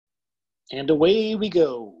And away we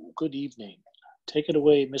go. Good evening. Take it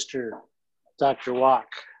away, Mr. Dr. Walk.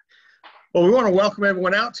 Well, we want to welcome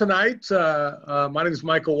everyone out tonight. My name is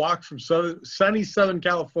Michael Walk from sunny Southern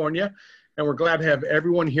California, and we're glad to have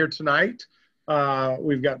everyone here tonight.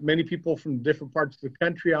 We've got many people from different parts of the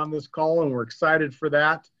country on this call, and we're excited for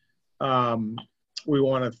that. We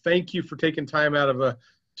want to thank you for taking time out of a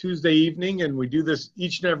Tuesday evening, and we do this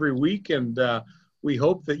each and every week, and we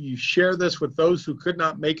hope that you share this with those who could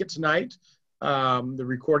not make it tonight. The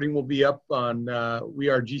recording will be up on We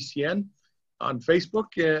Are GCN on Facebook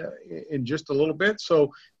in just a little bit.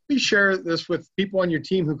 So please share this with people on your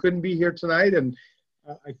team who couldn't be here tonight. And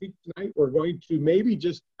I think tonight we're going to maybe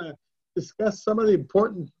just discuss some of the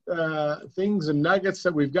important things and nuggets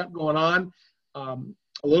that we've got going on. A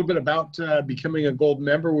little bit about becoming a gold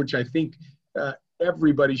member, which I think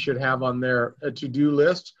everybody should have on their to-do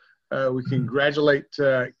list. We congratulate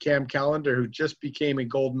Cam Callender, who just became a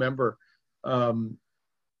gold member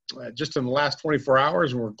just in the last 24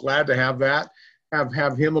 hours, and we're glad to have that,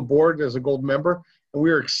 have him aboard as a gold member. And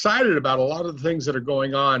we're excited about a lot of the things that are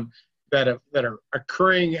going on that are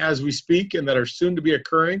occurring as we speak and that are soon to be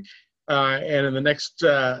occurring and in the next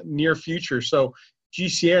near future. So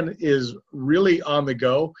GCN is really on the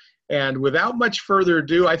go. And without much further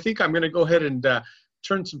ado, I think I'm going to go ahead and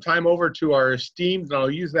turn some time over to our esteemed, and I'll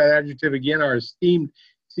use that adjective again, our esteemed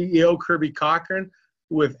CEO, Kirby Cochran.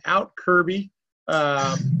 Without Kirby,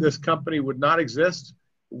 this company would not exist.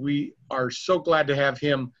 We are so glad to have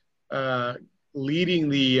him leading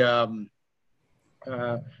the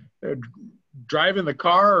driving the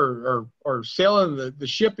car or sailing the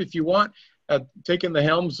ship, if you want, taking the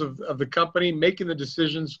helms of the company, making the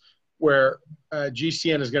decisions where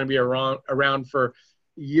GCN is going to be around for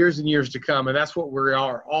years and years to come. And that's what we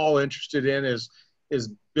are all interested in is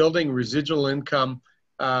building residual income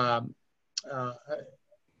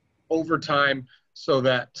over time so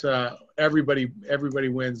that everybody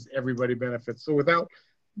wins, everybody benefits. So without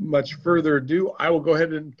much further ado, I will go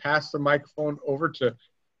ahead and pass the microphone over to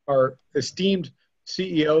our esteemed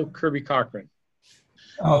CEO, Kirby Cochran.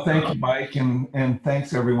 Oh, thank you, Mike, and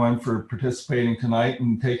thanks everyone for participating tonight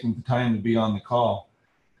and taking the time to be on the call.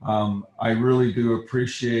 I really do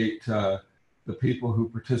appreciate the people who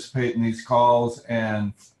participate in these calls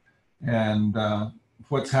and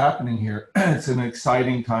what's happening here. It's an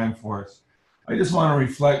exciting time for us. I just want to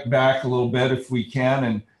reflect back a little bit if we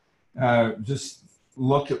can and just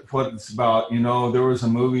look at what it's about. You know, there was a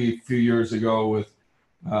movie a few years ago with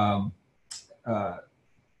Tom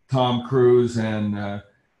Cruise, and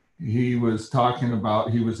he was talking about,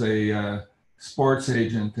 he was a sports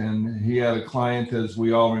agent, and he had a client, as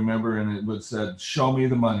we all remember, and it was said, "Show me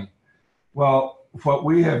the money." Well, what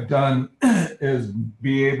we have done is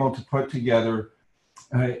be able to put together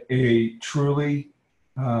a truly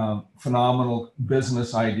phenomenal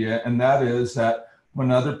business idea, and that is that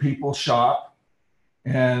when other people shop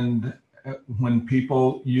and when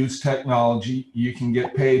people use technology, you can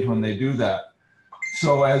get paid when they do that.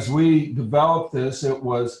 So as we developed this, it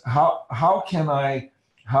was how can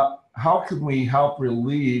we help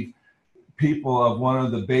relieve people of one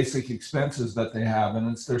of the basic expenses that they have, and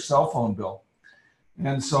it's their cell phone bill.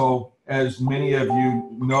 And so, as many of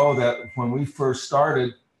you know, that when we first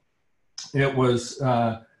started, it was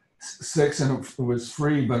 $6 and it was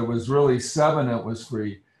free, but it was really $7 it was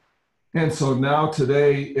free. And so now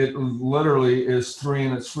today it literally is $3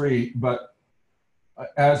 and it's free. But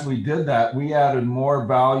as we did that, we added more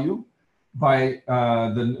value by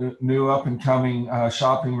the new up and coming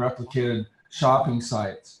shopping replicated shopping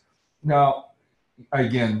sites. Now,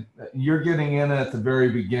 again, you're getting in at the very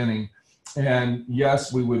beginning. And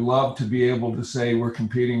yes, we would love to be able to say we're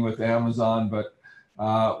competing with Amazon, but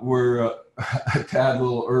we're a tad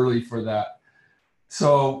little early for that.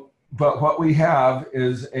 So, but what we have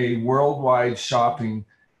is a worldwide shopping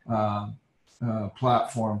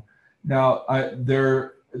platform. Now,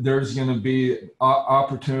 there's going to be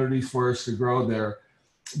opportunities for us to grow there.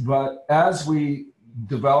 But as we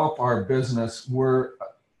develop our business, we're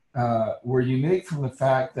unique from the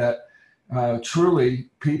fact that truly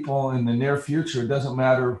people in the near future, it doesn't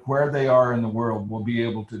matter where they are in the world, will be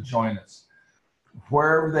able to join us.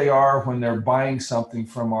 Wherever they are when they're buying something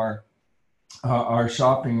from our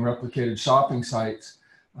shopping, replicated shopping sites,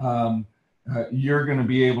 you're going to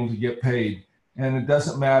be able to get paid. And it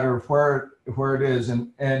doesn't matter where it is.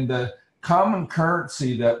 And the common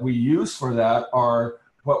currency that we use for that are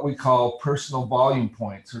what we call personal volume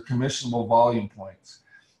points or commissionable volume points.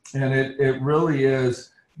 And it really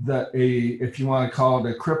is if you want to call it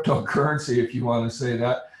a cryptocurrency, if you want to say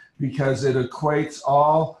that, because it equates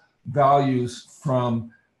all values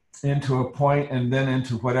from into a point and then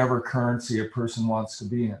into whatever currency a person wants to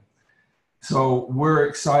be in. So we're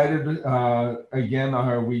excited.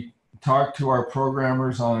 Again, we talk to our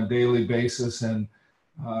programmers on a daily basis, and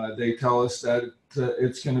they tell us that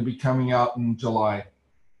it's going to be coming out in July.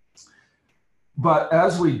 But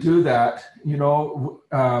as we do that, you know,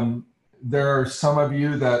 there are some of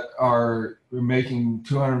you that are making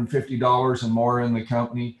 $250 and more in the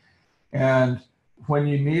company. And when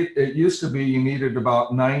it used to be you needed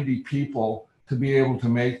about 90 people to be able to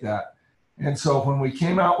make that. And so when we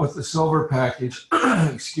came out with the silver package,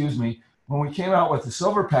 excuse me, when we came out with the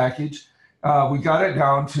silver package, we got it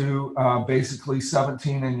down to basically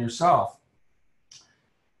 17 and yourself.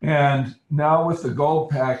 And now with the gold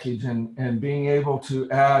package and being able to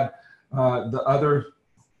add the other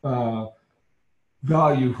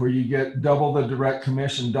value where you get double the direct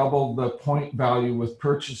commission, double the point value with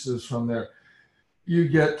purchases from there, you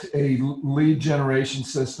get a lead generation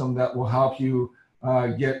system that will help you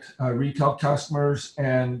get retail customers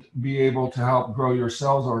and be able to help grow your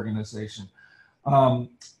sales organization.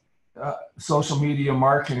 Social media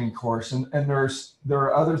marketing course, and there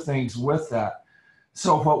are other things with that.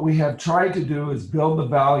 So what we have tried to do is build the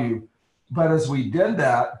value. But as we did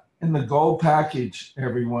that in the gold package,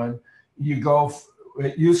 everyone,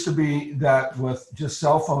 it used to be that with just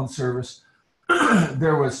cell phone service,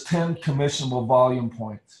 there was 10 commissionable volume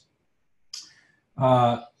points.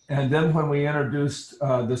 And then when we introduced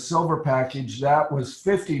the silver package, that was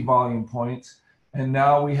 50 volume points. And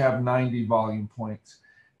now we have 90 volume points.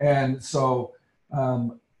 And so,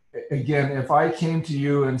 again, if I came to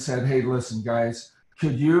you and said, hey, listen, guys,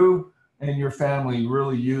 could you and your family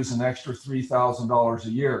really use an extra $3,000 a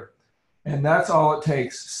year? And that's all it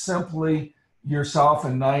takes. Simply yourself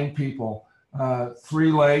and 9 people,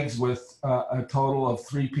 3 legs with a total of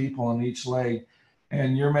 3 people in each leg,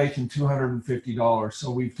 and you're making $250. So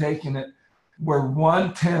we've taken it, we're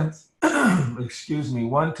 1/10, excuse me,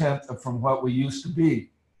 1/10 from what we used to be.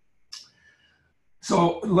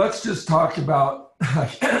 So let's just talk about,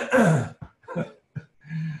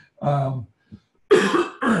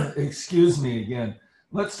 excuse me again,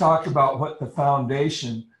 let's talk about what the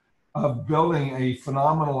foundation of building a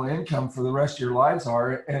phenomenal income for the rest of your lives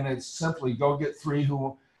are. And it's simply go get 3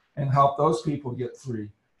 and help those people get 3.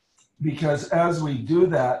 Because as we do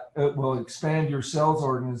that, it will expand your sales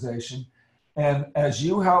organization. And as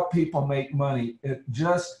you help people make money, it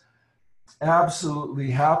just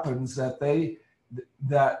absolutely happens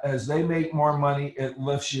that as they make more money, it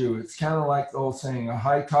lifts you. It's kind of like the old saying, a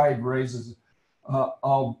high tide raises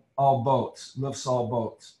all boats, lifts all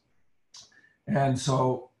boats. And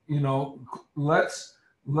so, you know, let's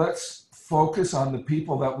focus on the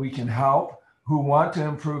people that we can help who want to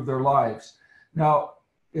improve their lives. Now,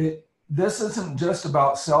 this isn't just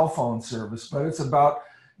about cell phone service, but it's about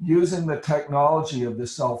using the technology of the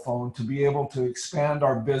cell phone to be able to expand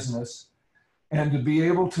our business and to be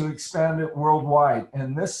able to expand it worldwide.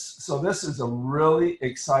 And this is a really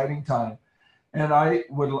exciting time. And I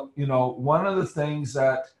would, you know, one of the things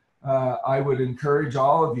that I would encourage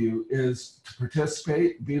all of you is to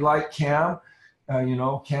participate, be like Cam. You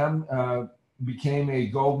know, Cam became a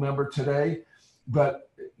gold member today, but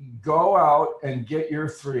go out and get your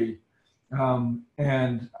 3.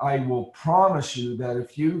 And I will promise you that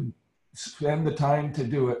if you spend the time to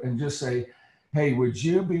do it and just say, hey, would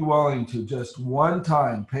you be willing to just one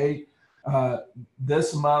time pay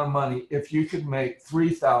this amount of money if you could make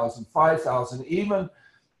 $3,000, $5,000,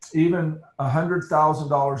 even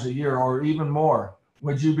 $100,000 a year or even more?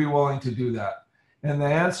 Would you be willing to do that? And the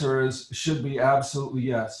answer should be absolutely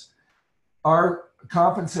yes. Our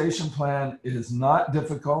compensation plan is not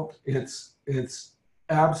difficult. It's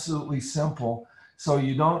absolutely simple. So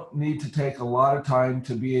you don't need to take a lot of time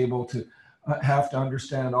to be able to have to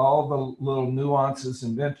understand all the little nuances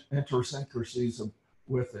and idiosyncrasies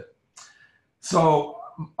with it. So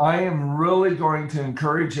I am really going to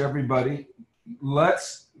encourage everybody,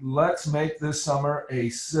 let's make this summer a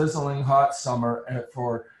sizzling hot summer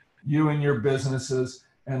for you and your businesses,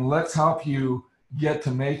 and let's help you get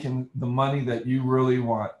to making the money that you really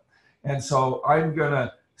want. And so I'm going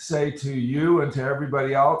to say to you and to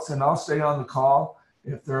everybody else, and I'll stay on the call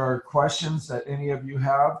if there are questions that any of you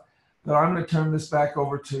have, but I'm going to turn this back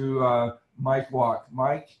over to Mike Walk.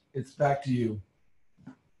 Mike, it's back to you.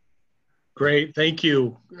 Great, thank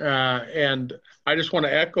you. And I just want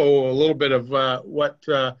to echo a little bit of what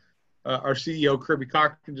our CEO Kirby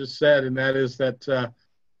Cochran just said, and that is that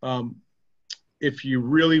if you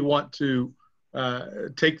really want to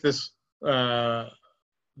take this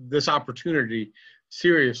this opportunity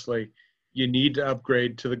seriously, you need to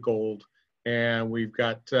upgrade to the gold. and we've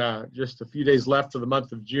got just a few days left of the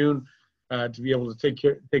month of June to be able to take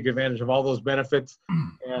advantage of all those benefits.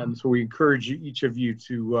 And so we encourage each of you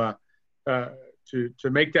to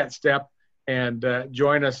make that step and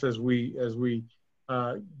join us as we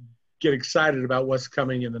get excited about what's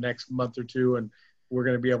coming in the next month or two, and we're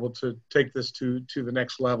going to be able to take this to the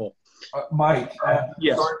next level. Mike,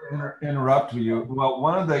 yes. Sorry to interrupt you. Well,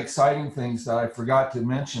 one of the exciting things that I forgot to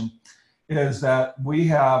mention is that we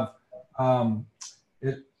have,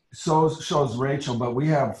 it shows Rachel, but we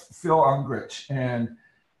have Phil Ungrich, and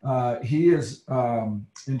he is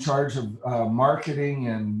in charge of marketing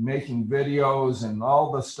and making videos and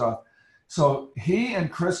all this stuff. So he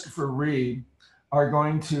and Christopher Reed are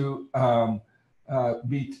going to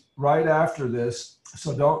be right after this.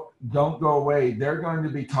 So don't go away. They're going to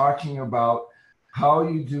be talking about how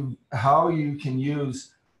you can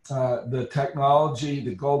use the technology,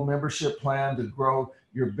 the gold membership plan to grow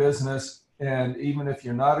your business. And even if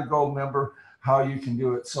you're not a gold member, how you can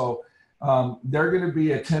do it. So they're going to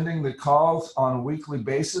be attending the calls on a weekly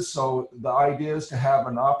basis. So the idea is to have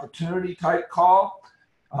an opportunity type call.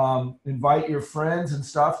 Invite your friends and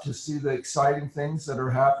stuff to see the exciting things that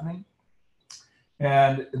are happening.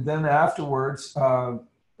 And then afterwards,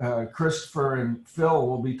 Christopher and Phil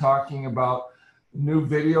will be talking about new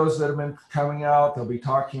videos that have been coming out. They'll be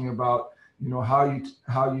talking about, how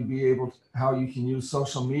you can use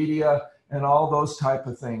social media and all those type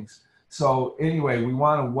of things. So anyway, we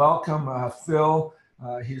want to welcome Phil.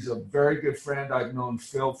 He's a very good friend. I've known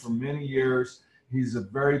Phil for many years. He's a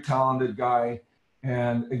very talented guy.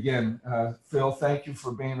 And again, Phil, thank you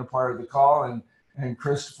for being a part of the call, and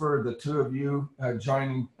Christopher, the two of you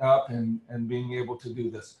joining up and being able to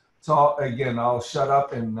do this. So again, I'll shut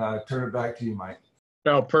up and turn it back to you, Mike.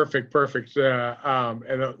 No, perfect.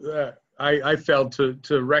 I failed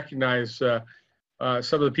to recognize some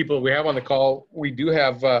of the people we have on the call. We do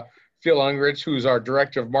have Phil Ungrich, who's our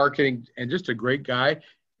director of marketing, and just a great guy,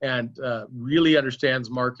 and really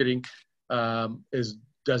understands marketing.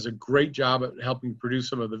 Does a great job at helping produce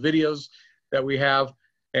some of the videos that we have.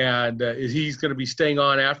 And he's going to be staying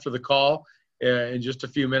on after the call in just a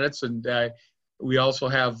few minutes. And we also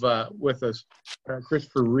have with us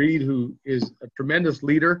Christopher Reed, who is a tremendous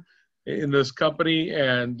leader in this company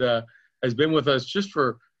and has been with us just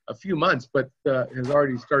for a few months, but has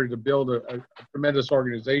already started to build a tremendous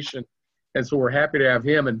organization. And so we're happy to have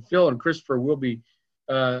him. And Phil and Christopher will be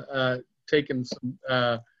taking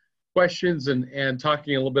some questions and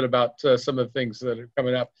talking a little bit about some of the things that are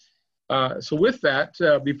coming up. So with that,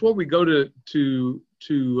 before we go to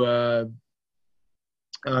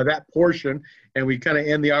that portion and we kind of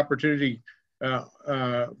end the opportunity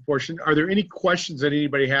portion, are there any questions that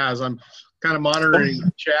anybody has? I'm kind of monitoring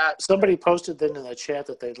the chat. Somebody posted then in the chat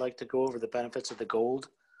that they'd like to go over the benefits of the gold.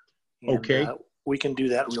 And, okay. We can do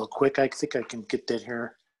that real quick. I think I can get that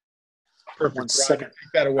here. Perfect. 1 second.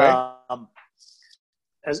 Take that away.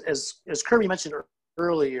 As Kirby mentioned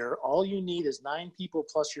earlier, all you need is 9 people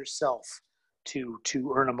plus yourself to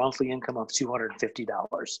earn a monthly income of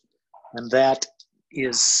 $250, and that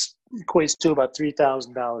equates to about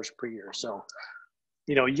 $3,000 per year. So,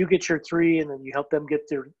 you get your 3, and then you help them get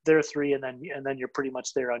their 3, and then you're pretty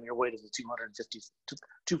much there on your way to the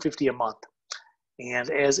 $250 a month.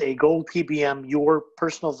 And as a gold PBM, your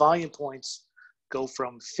personal volume points go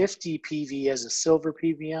from 50 PV as a silver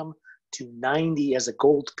PBM to 90 as a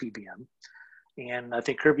gold PBM. And I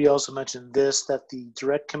think Kirby also mentioned this, that the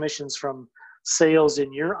direct commissions from sales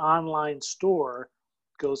in your online store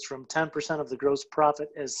goes from 10% of the gross profit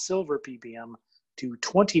as silver PBM to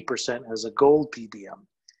 20% as a gold PBM.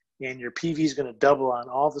 And your PV is going to double on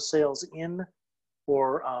all the sales in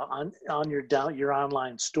or on your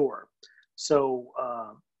online store. So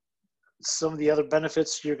some of the other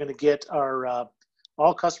benefits you're going to get are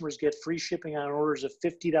all customers get free shipping on orders of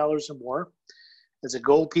 $50 or more. As a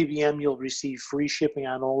gold PBM, you'll receive free shipping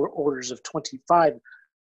on orders of $25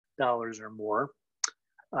 or more.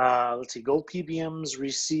 Let's see, gold PBMs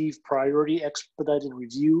receive priority expedited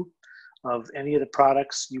review of any of the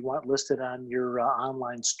products you want listed on your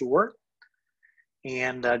online store.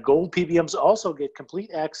 And gold PBMs also get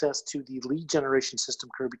complete access to the lead generation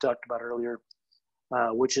system Kirby talked about earlier,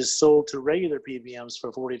 which is sold to regular PBMs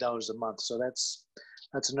for $40 a month. So that's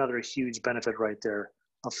another huge benefit right there.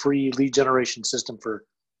 A free lead generation system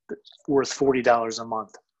worth $40 a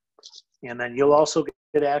month. And then you'll also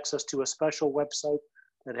get access to a special website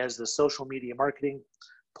that has the social media marketing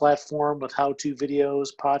platform with how-to videos,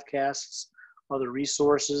 podcasts, other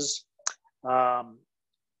resources.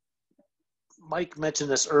 Mike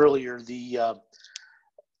mentioned this earlier.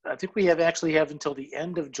 I think we actually have until the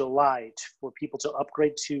end of July for people to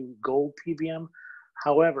upgrade to Gold PBM.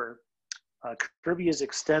 However, Kirby is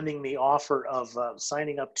extending the offer of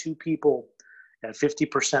signing up 2 people at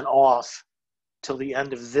 50% off till the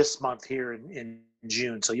end of this month here in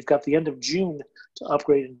June. So you've got the end of June to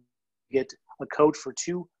upgrade and get a code for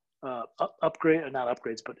 2 not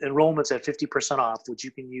upgrades, but enrollments at 50% off, which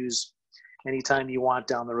you can use anytime you want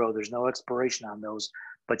down the road. There's no expiration on those,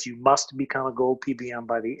 but you must become a Gold PBM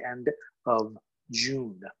by the end of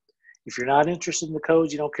June. If you're not interested in the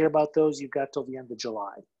codes, you don't care about those, you've got till the end of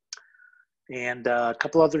July. And a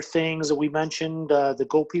couple other things that we mentioned, the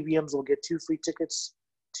Gold PBMs will get 2 free tickets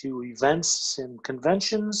to events and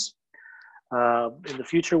conventions. In the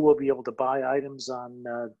future, we'll be able to buy items on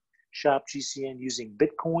Shop GCN using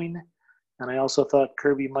Bitcoin. And I also thought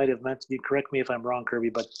Kirby might have meant to be, correct me if I'm wrong, Kirby,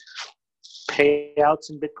 but payouts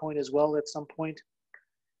in Bitcoin as well at some point.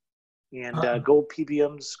 And Gold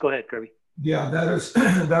PBMs, go ahead, Kirby. Yeah,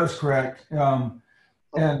 that is correct.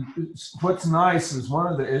 And what's nice is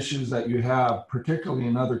one of the issues that you have, particularly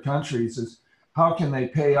in other countries, is how can they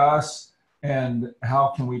pay us and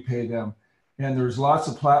how can we pay them? And there's lots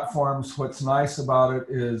of platforms. What's nice about it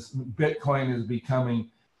is Bitcoin is becoming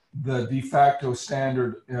the de facto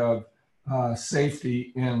standard of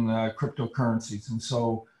safety in cryptocurrencies. And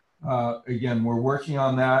so, again, we're working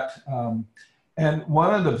on that. And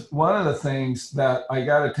one of the things that I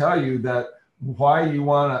got to tell you that why you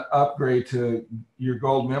want to upgrade to your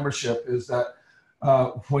gold membership is that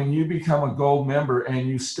when you become a gold member and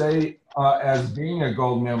you stay as being a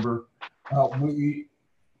gold member,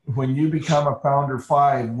 when you become a Founder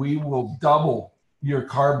 5, we will double your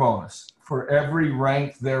car bonus for every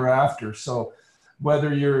rank thereafter. So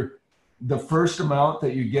whether you're the first amount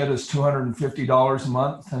that you get is $250 a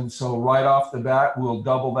month, and so right off the bat we'll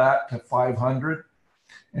double that to $500.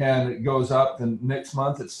 And it goes up, the next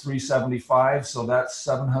month it's $375, so that's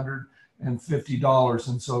 $750.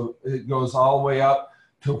 And so it goes all the way up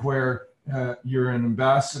to where you're an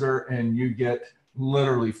ambassador and you get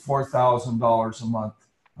literally $4,000 a month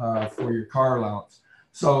for your car allowance.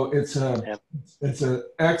 So it's an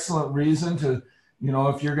excellent reason to,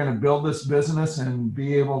 if you're going to build this business and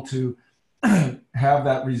be able to have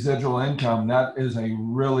that residual income, that is a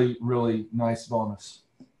really, really nice bonus.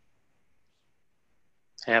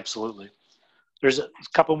 Absolutely. There's a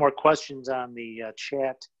couple more questions on the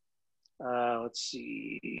chat. Let's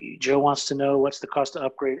see. Joe wants to know what's the cost to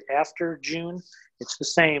upgrade after June. It's the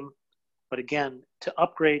same, but again, to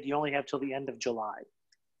upgrade, you only have till the end of July.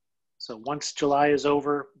 So once July is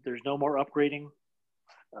over, there's no more upgrading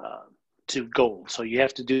to gold. So you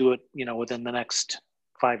have to do it, within the next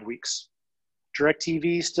 5 weeks.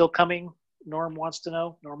 DirecTV still coming? Norm wants to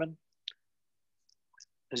know. Norman?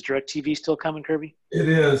 Is DirecTV still coming, Kirby? It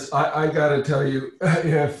is. I got to tell you,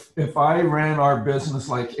 if I ran our business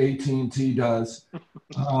like AT&T does,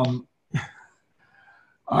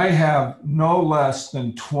 I have no less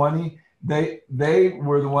than 20. They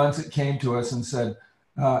were the ones that came to us and said,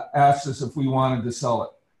 asked us if we wanted to sell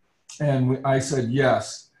it. And I said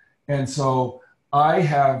yes. And so I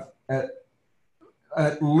have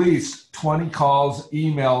at least 20 calls,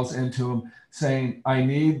 emails into them saying, I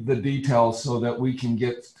need the details so that we can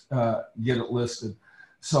get it listed.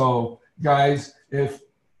 So guys, if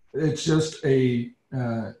it's just a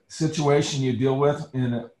situation you deal with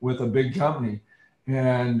with a big company,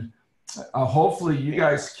 and hopefully you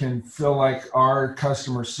guys can feel like our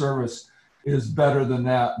customer service is better than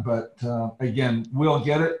that. But again, we'll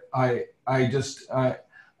get it. I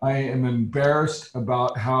am embarrassed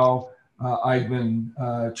about how I've been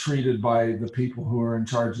treated by the people who are in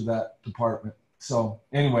charge of that department. So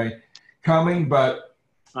anyway, coming, but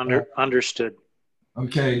understood.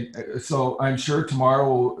 Okay, so I'm sure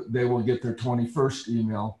tomorrow they will get their 21st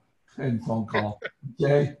email and phone call.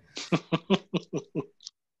 Okay.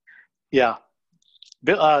 Yeah.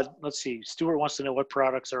 Let's see. Stuart wants to know what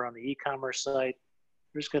products are on the e-commerce site.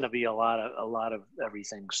 There's going to be a lot of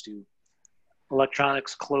everything, Stu.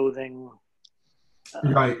 Electronics, clothing.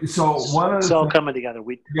 Right. So it's all coming together.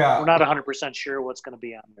 We're not 100% sure what's going to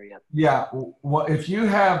be on there yet. Yeah. Well, if you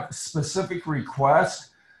have specific requests,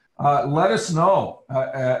 let us know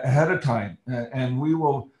ahead of time, and we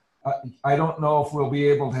will. I don't know if we'll be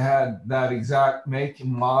able to have that exact make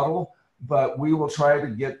and model, but we will try to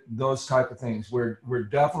get those type of things. We're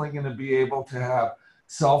definitely going to be able to have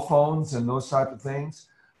cell phones and those type of things.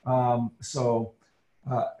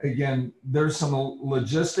 Again, there's some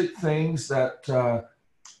logistic things that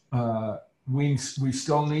we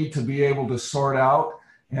still need to be able to sort out.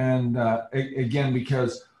 And again,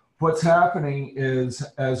 because what's happening is,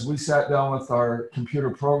 as we sat down with our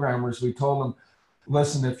computer programmers, we told them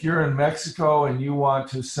listen, if you're in Mexico and you want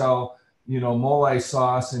to sell, mole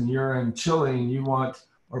sauce, and you're in Chile and you want,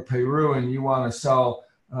 or Peru, and you want to sell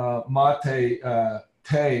mate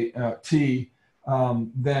tea,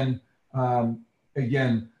 then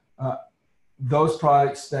again, those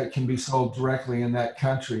products that can be sold directly in that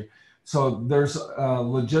country. So there's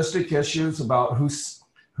logistic issues about who's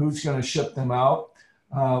going to ship them out.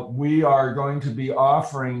 We are going to be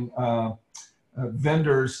offering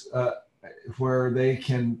vendors where they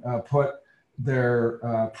can put their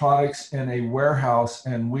products in a warehouse,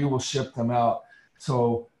 and we will ship them out.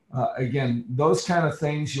 So again, those kind of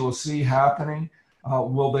things you'll see happening.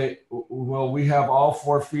 Will we have all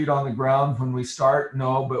 4 feet on the ground when we start?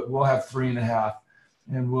 No, but we'll have 3.5,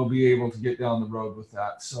 and we'll be able to get down the road with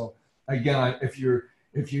that. So again, if you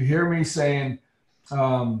hear me saying,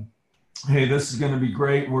 hey, this is going to be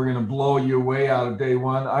great, we're going to blow you away out of day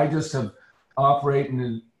one, I just have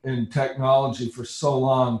operated in technology for so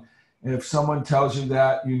long. And if someone tells you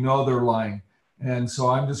that, they're lying. And so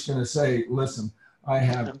I'm just going to say, listen, I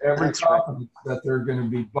have every confidence that there are going to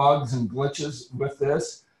be bugs and glitches with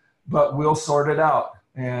this, but we'll sort it out.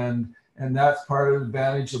 And that's part of the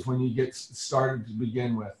advantage of when you get started to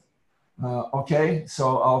begin with. Okay,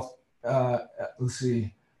 so I'll, let's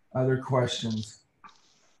see, other questions.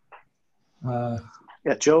 Yeah,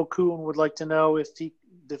 Joe Kuhn would like to know if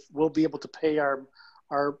we'll be able to pay our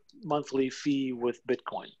monthly fee with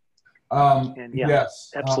Bitcoin. And yeah,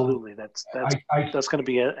 yes, absolutely. That's going to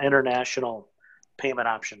be an international payment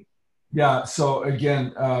option. Yeah. So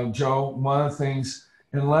again, Joe, one of the things,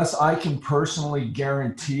 unless I can personally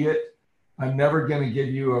guarantee it, I'm never going to give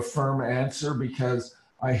you a firm answer, because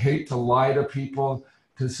I hate to lie to people,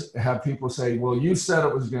 to have people say, well, you said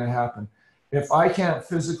it was going to happen. If I can't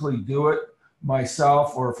physically do it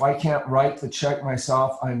myself, or if I can't write the check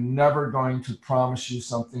myself, I'm never going to promise you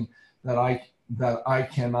something that I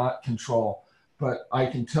cannot control. But I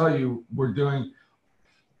can tell you, we're doing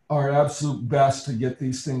our absolute best to get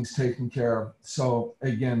these things taken care of. So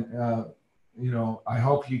again, I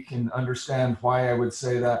hope you can understand why I would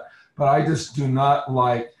say that, but I just do not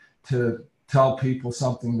like to tell people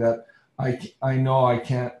something that I know I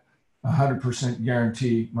can't 100%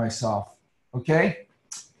 guarantee myself. Okay?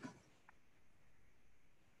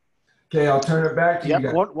 Okay, I'll turn it back to you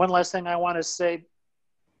guys. One last thing I want to say.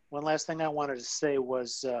 One last thing I wanted to say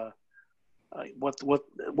was what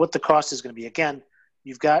the cost is going to be. Again,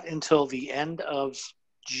 you've got until the end of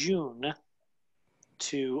June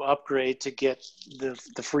to upgrade to get the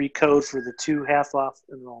free code for the 2 half-off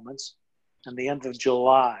enrollments, and the end of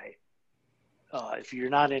July if you're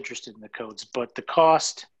not interested in the codes. But the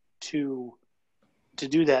cost to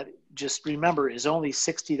do that, just remember, is only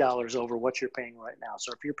 $60 over what you're paying right now.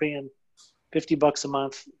 So if you're paying $50 a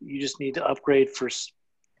month, you just need to upgrade for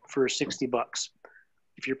 $60.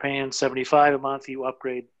 If you're paying $75 a month, you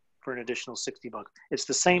upgrade for an additional $60. It's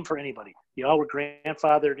the same for anybody. You all were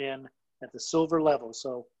grandfathered in at the silver level.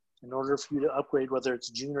 So in order for you to upgrade, whether it's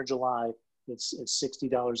June or July, it's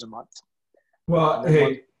 $60 a month. Well,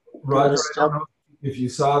 hey, Roger, I don't know if you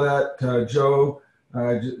saw that. Joe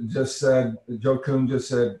Joe Kuhn just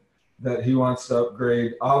said that he wants to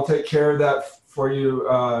upgrade. I'll take care of that for you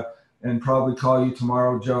and probably call you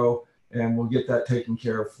tomorrow, Joe, and we'll get that taken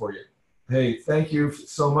care of for you. Hey, thank you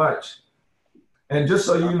so much. And just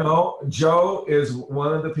so you know, Joe is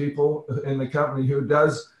one of the people in the company who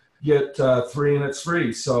does get 3 and it's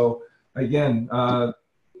free. So again,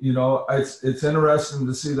 it's interesting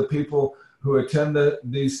to see the people who attend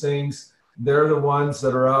these things. They're the ones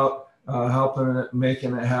that are out helping it,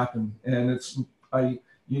 making it happen. And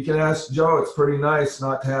you can ask Joe, it's pretty nice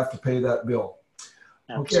not to have to pay that bill.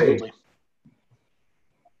 Absolutely. Okay.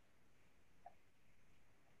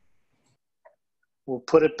 We'll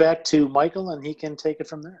put it back to Michael, and he can take it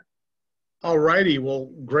from there. All righty. Well,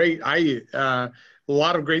 great. A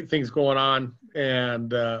lot of great things going on,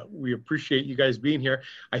 and we appreciate you guys being here.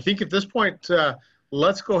 I think at this point,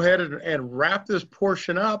 let's go ahead and wrap this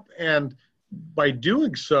portion up. And by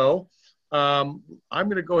doing so, I'm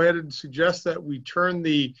going to go ahead and suggest that we turn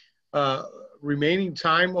the remaining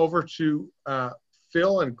time over to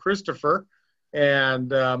Phil and Christopher.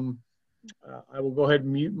 And I will go ahead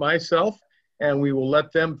and mute myself, and we will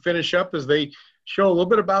let them finish up as they show a little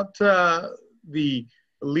bit about the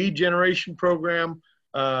lead generation program,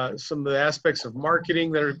 some of the aspects of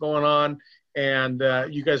marketing that are going on, and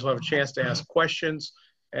you guys will have a chance to ask questions,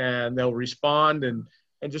 and they'll respond and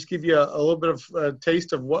just give you a little bit of a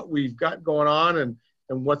taste of what we've got going on and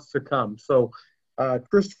what's to come. So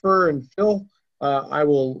Christopher and Phil, I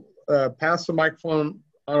will pass the microphone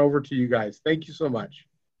on over to you guys. Thank you so much.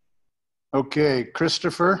 Okay,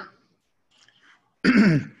 Christopher.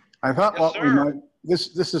 I thought Yes, what we sir. might,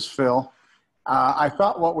 this is Phil. I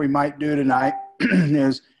thought what we might do tonight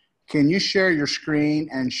is, can you share your screen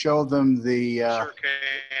and show them the Sure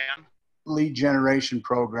can. lead generation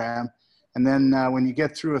program? And then when you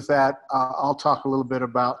get through with that, I'll talk a little bit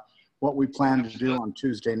about what we plan to do on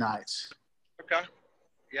Tuesday nights. Okay.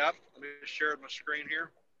 Yep. Let me share my screen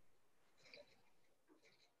here.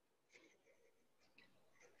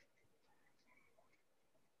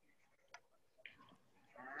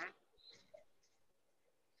 All right.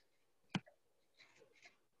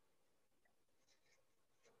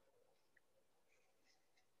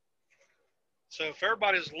 So if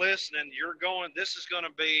everybody's listening, this is going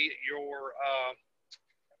to be your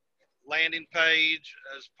landing page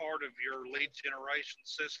as part of your lead generation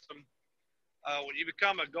system. When you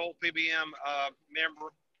become a Gold PBM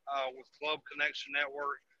member with Globe Connection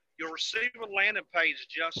Network, you'll receive a landing page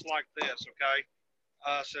just like this, okay?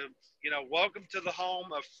 So, welcome to the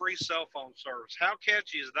home of free cell phone service. How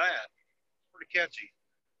catchy is that? Pretty catchy.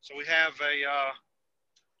 So we have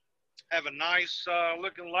a nice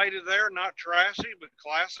looking lady there, not trashy, but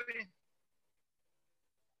classy.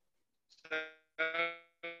 So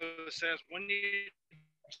it says, when you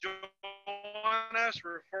join us,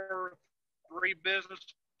 refer 3 business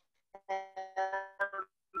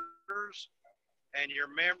partners and your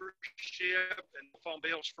membership and phone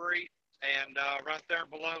bills free. And right there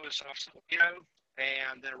below is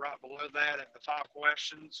and then right below that at the top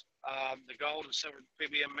questions, the gold and silver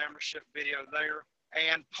PBM membership video there.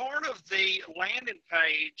 And part of the landing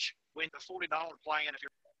page with the $40 plan, if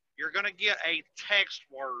you're going to get a text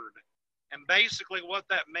word. And basically what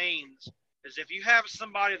that means is if you have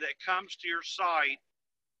somebody that comes to your site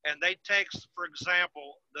and they text, for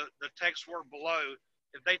example, the text word below,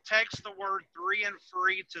 if they text the word 3 and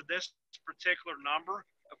free to this particular number,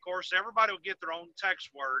 of course, everybody will get their own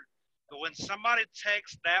text word. But when somebody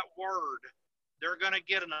texts that word, they're going to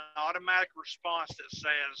get an automatic response that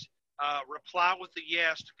says, reply with a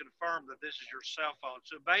yes to confirm that this is your cell phone.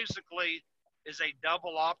 So basically, is a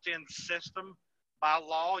double opt-in system. By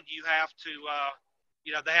law, you have to,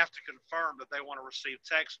 they have to confirm that they want to receive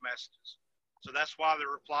text messages. So that's why they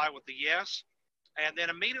reply with the yes. And then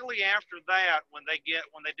immediately after that, when they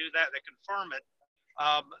do that, they confirm it.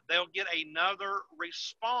 They'll get another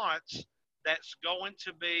response that's going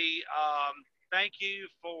to be, thank you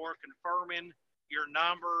for confirming your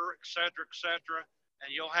number, et cetera,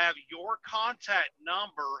 and you'll have your contact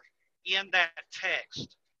number in that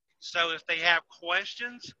text. So if they have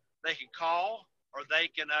questions, they can call or they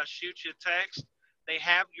can shoot you a text. They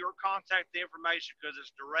have your contact information because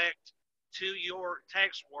it's direct to your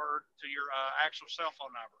text word, to your actual cell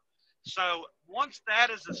phone number. So once that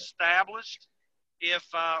is established, if,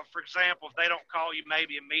 for example, if they don't call you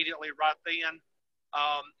maybe immediately right then,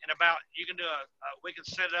 you can do we can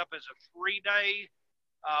set it up as a 3-day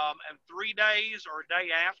and 3 days or a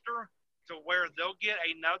day after to where they'll get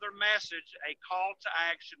another message, a call to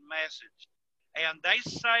action message. And they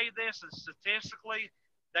say this, and statistically,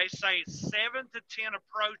 they say 7 to 10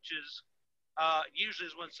 approaches usually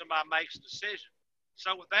is when somebody makes a decision.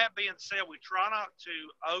 So with that being said, we try not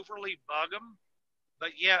to overly bug them,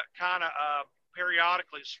 but yet kind of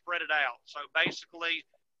periodically spread it out. So basically,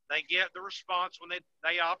 they get the response when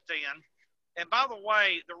they opt in. And by the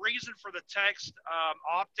way, the reason for the text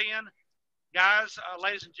opt-in, guys,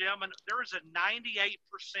 ladies and gentlemen, there is a 98%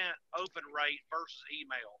 open rate versus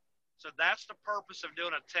email. So that's the purpose of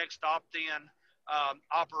doing a text opt-in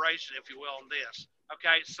operation, if you will, on this.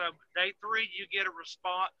 Okay, so day 3, you get a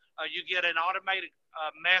response, you get an automated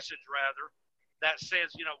message, rather, that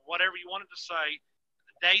says, whatever you wanted to say.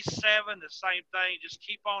 Day 7, the same thing. Just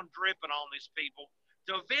keep on dripping on these people.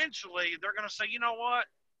 So eventually, they're going to say, you know what?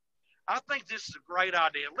 I think this is a great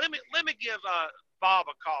idea. Let me give Bob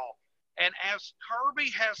a call. And as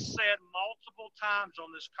Kirby has said multiple times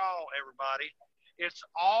on this call, everybody, it's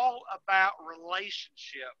all about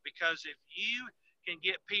relationship. Because if you can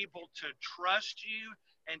get people to trust you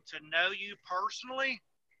and to know you personally,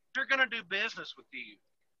 they're going to do business with you.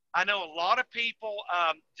 I know a lot of people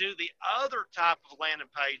do the other type of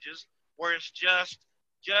landing pages where it's just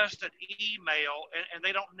an email and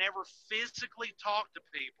they don't never physically talk to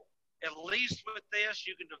people. At least with this,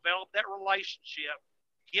 you can develop that relationship,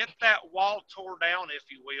 get that wall tore down, if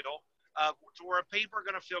you will, to where people are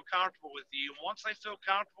going to feel comfortable with you. And once they feel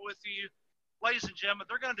comfortable with you, ladies and gentlemen,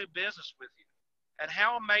 they're going to do business with you. And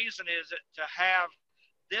how amazing is it to have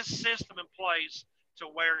this system in place to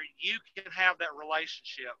where you can have that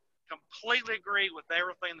relationship? Completely agree with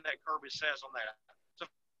everything that Kirby says on that. So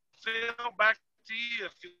Phil, back to you,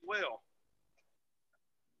 if you will.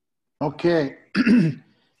 Okay.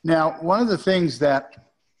 Now, one of the things that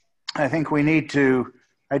I think we need to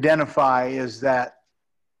identify is that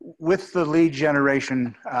with the lead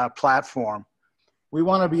generation platform, we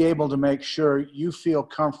want to be able to make sure you feel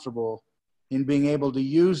comfortable in being able to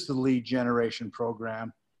use the lead generation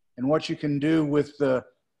program and what you can do with the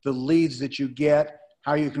leads that you get,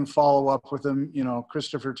 how you can follow up with them. You know,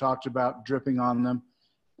 Christopher talked about dripping on them.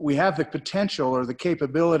 We have the potential or the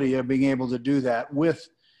capability of being able to do that with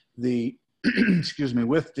the, excuse me,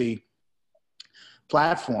 with the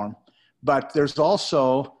platform. But there's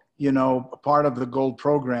also, you know, part of the gold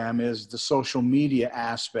program is the social media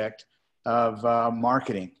aspect of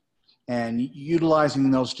marketing and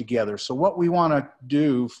utilizing those together. So what we want to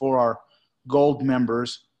do for our gold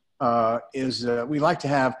members is we like to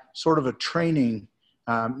have sort of a training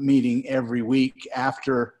meeting every week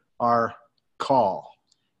after our call.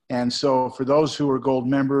 And so for those who are gold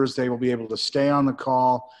members, they will be able to stay on the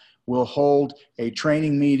call. We'll hold a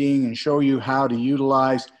training meeting and show you how to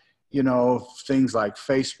utilize, you know, things like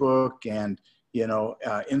Facebook and, you know,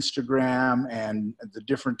 Instagram and the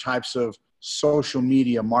different types of social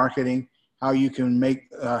media marketing, how you can make,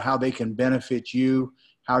 how they can benefit you,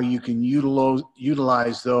 how you can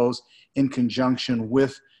utilize those in conjunction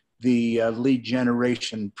with the lead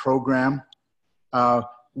generation program.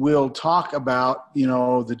 We'll talk about, you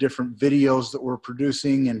know, the different videos that we're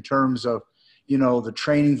producing in terms of, you know, the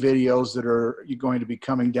training videos that are going to be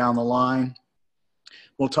coming down the line.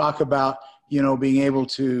 We'll talk about, you know, being able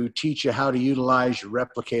to teach you how to utilize your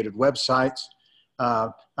replicated websites.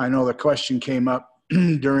 I know the question came up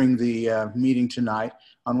during the meeting tonight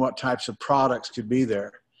on what types of products could be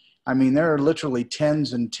there. I mean, there are literally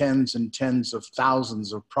tens and tens and tens of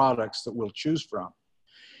thousands of products that we'll choose from.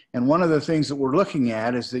 And one of the things that we're looking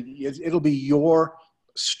at is that it'll be your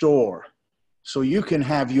store. So you can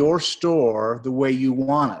have your store the way you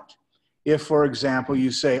want it. If, for example,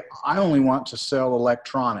 you say, I only want to sell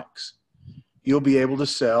electronics, you'll be able to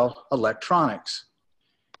sell electronics.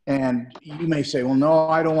 And you may say, well, no,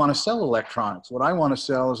 I don't want to sell electronics. What I want to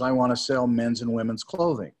sell is I want to sell men's and women's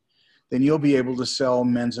clothing. Then you'll be able to sell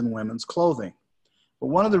men's and women's clothing. But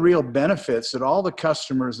one of the real benefits that all the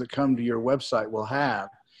customers that come to your website will have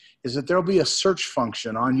is that there'll be a search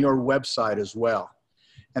function on your website as well.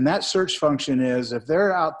 And that search function is if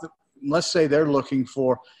they're out, let's say they're looking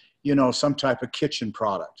for, you know, some type of kitchen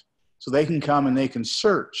product. So they can come and they can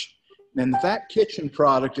search. And if that kitchen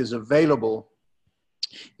product is available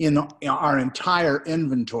in our entire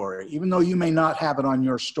inventory, even though you may not have it on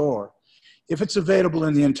your store, if it's available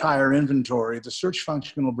in the entire inventory, the search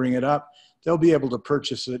function will bring it up. They'll be able to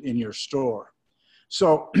purchase it in your store.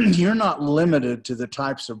 So you're not limited to the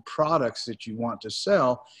types of products that you want to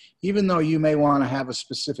sell, even though you may want to have a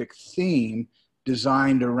specific theme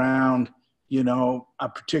designed around, you know, a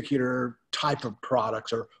particular type of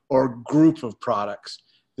products or group of products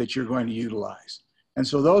that you're going to utilize. And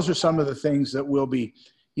so those are some of the things that we'll be,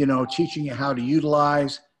 you know, teaching you how to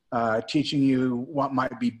utilize, teaching you what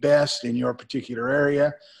might be best in your particular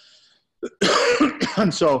area.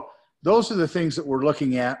 And so those are the things that we're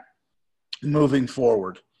looking at moving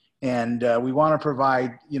forward. And we want to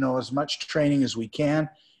provide, you know, as much training as we can.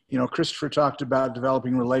 You know, Christopher talked about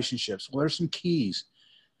developing relationships. Well, there's some keys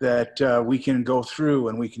that we can go through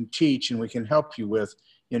and we can teach and we can help you with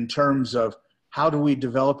in terms of how do we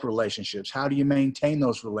develop relationships? How do you maintain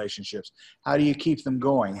those relationships? How do you keep them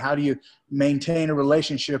going? How do you maintain a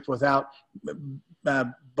relationship without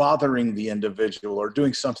bothering the individual or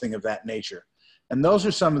doing something of that nature? And those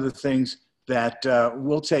are some of the things that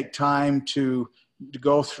will take time to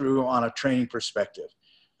go through on a training perspective.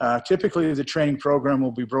 Typically, the training program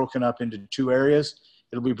will be broken up into two areas.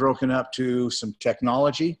 It'll be broken up to some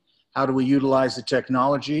technology. How do we utilize the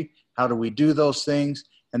technology? How do we do those things?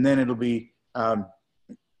 And then it'll be the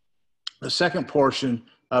second portion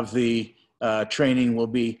of the training will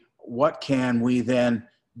be what can we then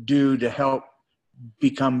do to help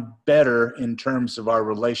become better in terms of our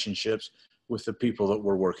relationships with the people that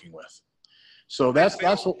we're working with. So that's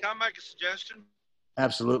what. Can I make a suggestion?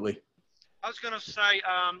 Absolutely. I was going to say,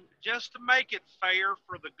 just to make it fair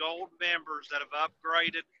for the gold members that have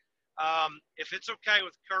upgraded, if it's okay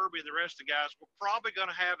with Kirby and the rest of the guys, we're probably going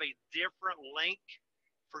to have a different link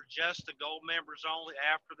for just the gold members only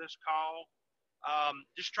after this call.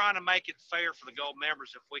 Just trying to make it fair for the gold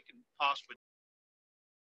members if we can possibly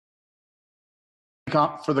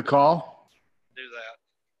For the call? do that.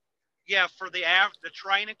 Yeah, for the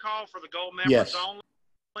training call for the gold members Yes.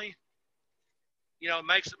 only. You know,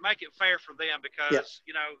 make it fair for them because Yes.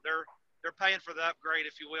 you know they're paying for the upgrade,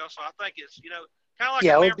 if you will. So I think it's, you know, kind of like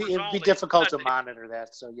Yeah, a it would be difficult to monitor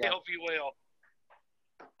that. So yeah, if you will.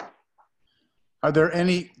 Are there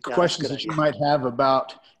any Yeah, that's a questions good that you idea. might have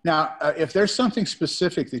about, now, if there's something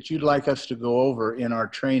specific that you'd like us to go over in our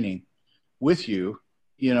training with you,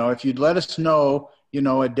 if you'd let us know,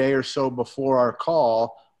 a day or so before our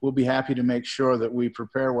call, we'll be happy to make sure that we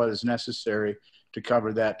prepare what is necessary to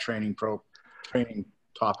cover that training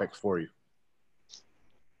topic for you.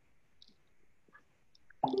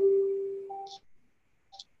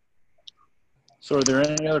 So are there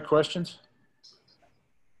any other questions?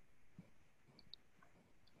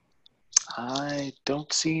 I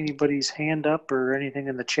don't see anybody's hand up or anything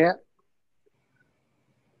in the chat.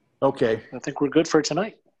 Okay. I think we're good for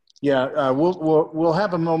tonight. Yeah, we'll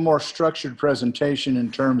have a more structured presentation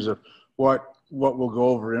in terms of what we'll go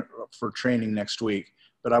over for training next week.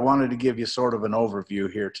 But I wanted to give you sort of an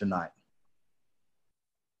overview here tonight.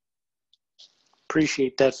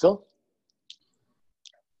 Appreciate that, Phil.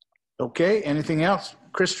 Okay, anything else?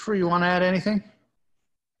 Christopher, you want to add anything?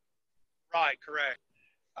 Right, correct.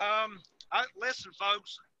 Listen,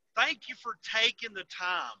 folks, thank you for taking the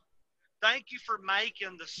time. Thank you for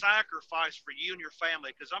making the sacrifice for you and your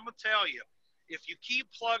family. Because I'm going to tell you, if you keep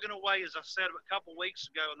plugging away, as I said a couple weeks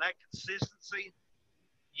ago, and that consistency,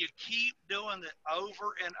 you keep doing it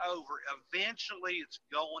over and over, eventually it's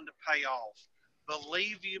going to pay off.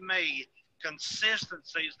 Believe you me,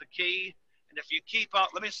 consistency is the key. And if you keep up,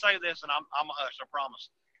 let me say this, and I'm a hush, I promise.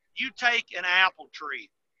 You take an apple tree.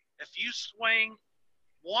 If you swing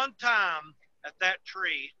one time at that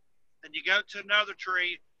tree, then you go to another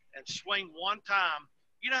tree and swing one time,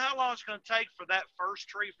 you know how long it's going to take for that first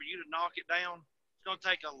tree for you to knock it down? It's going to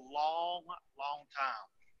take a long, long time.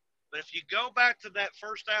 But if you go back to that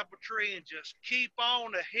first apple tree and just keep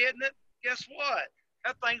on hitting it, guess what?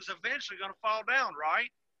 That thing's eventually going to fall down,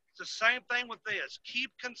 right? It's the same thing with this.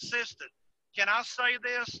 Keep consistent. Can I say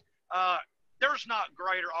this? There's not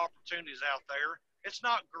greater opportunities out there. It's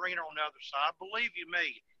not greener on the other side. Believe you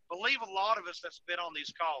me. Believe a lot of us that's been on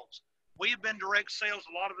these calls. We've been direct sales,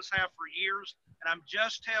 a lot of us have for years, and I'm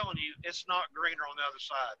just telling you, it's not greener on the other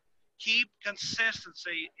side. Keep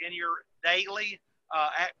consistency in your daily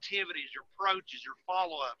activities, your approaches, your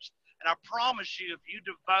follow-ups. And I promise you, if you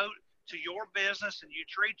devote to your business and you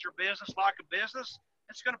treat your business like a business,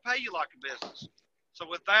 it's going to pay you like a business. So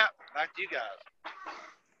with that, back to you guys.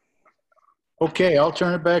 Okay, I'll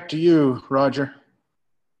turn it back to you, Roger.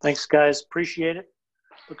 Thanks, guys. Appreciate it.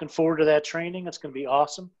 Looking forward to that training. It's going to be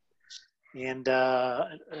awesome. And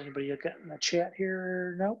anybody got in the chat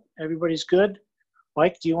here? No? Everybody's good?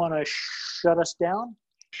 Mike, do you want to shut us down?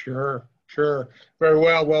 Sure. Very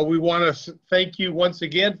well. Well, we want to thank you once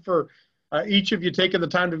again for each of you taking the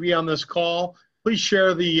time to be on this call. Please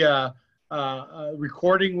share the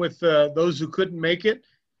recording with those who couldn't make it.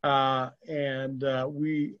 And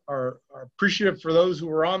we are appreciative for those who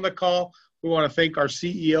were on the call. We want to thank our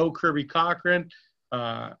CEO, Kirby Cochran,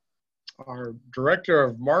 our Director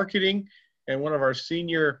of Marketing, and one of our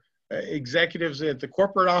senior executives at the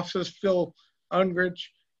corporate office, Phil Ungrich.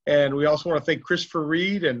 And we also want to thank Christopher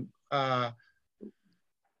Reed and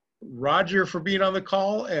Roger for being on the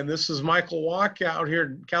call. And this is Michael Walk out here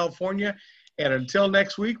in California. And until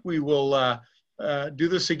next week, we will do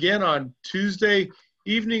this again on Tuesday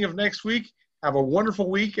evening of next week. Have a wonderful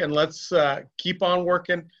week, and let's keep on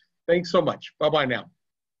working. Thanks so much. Bye-bye now.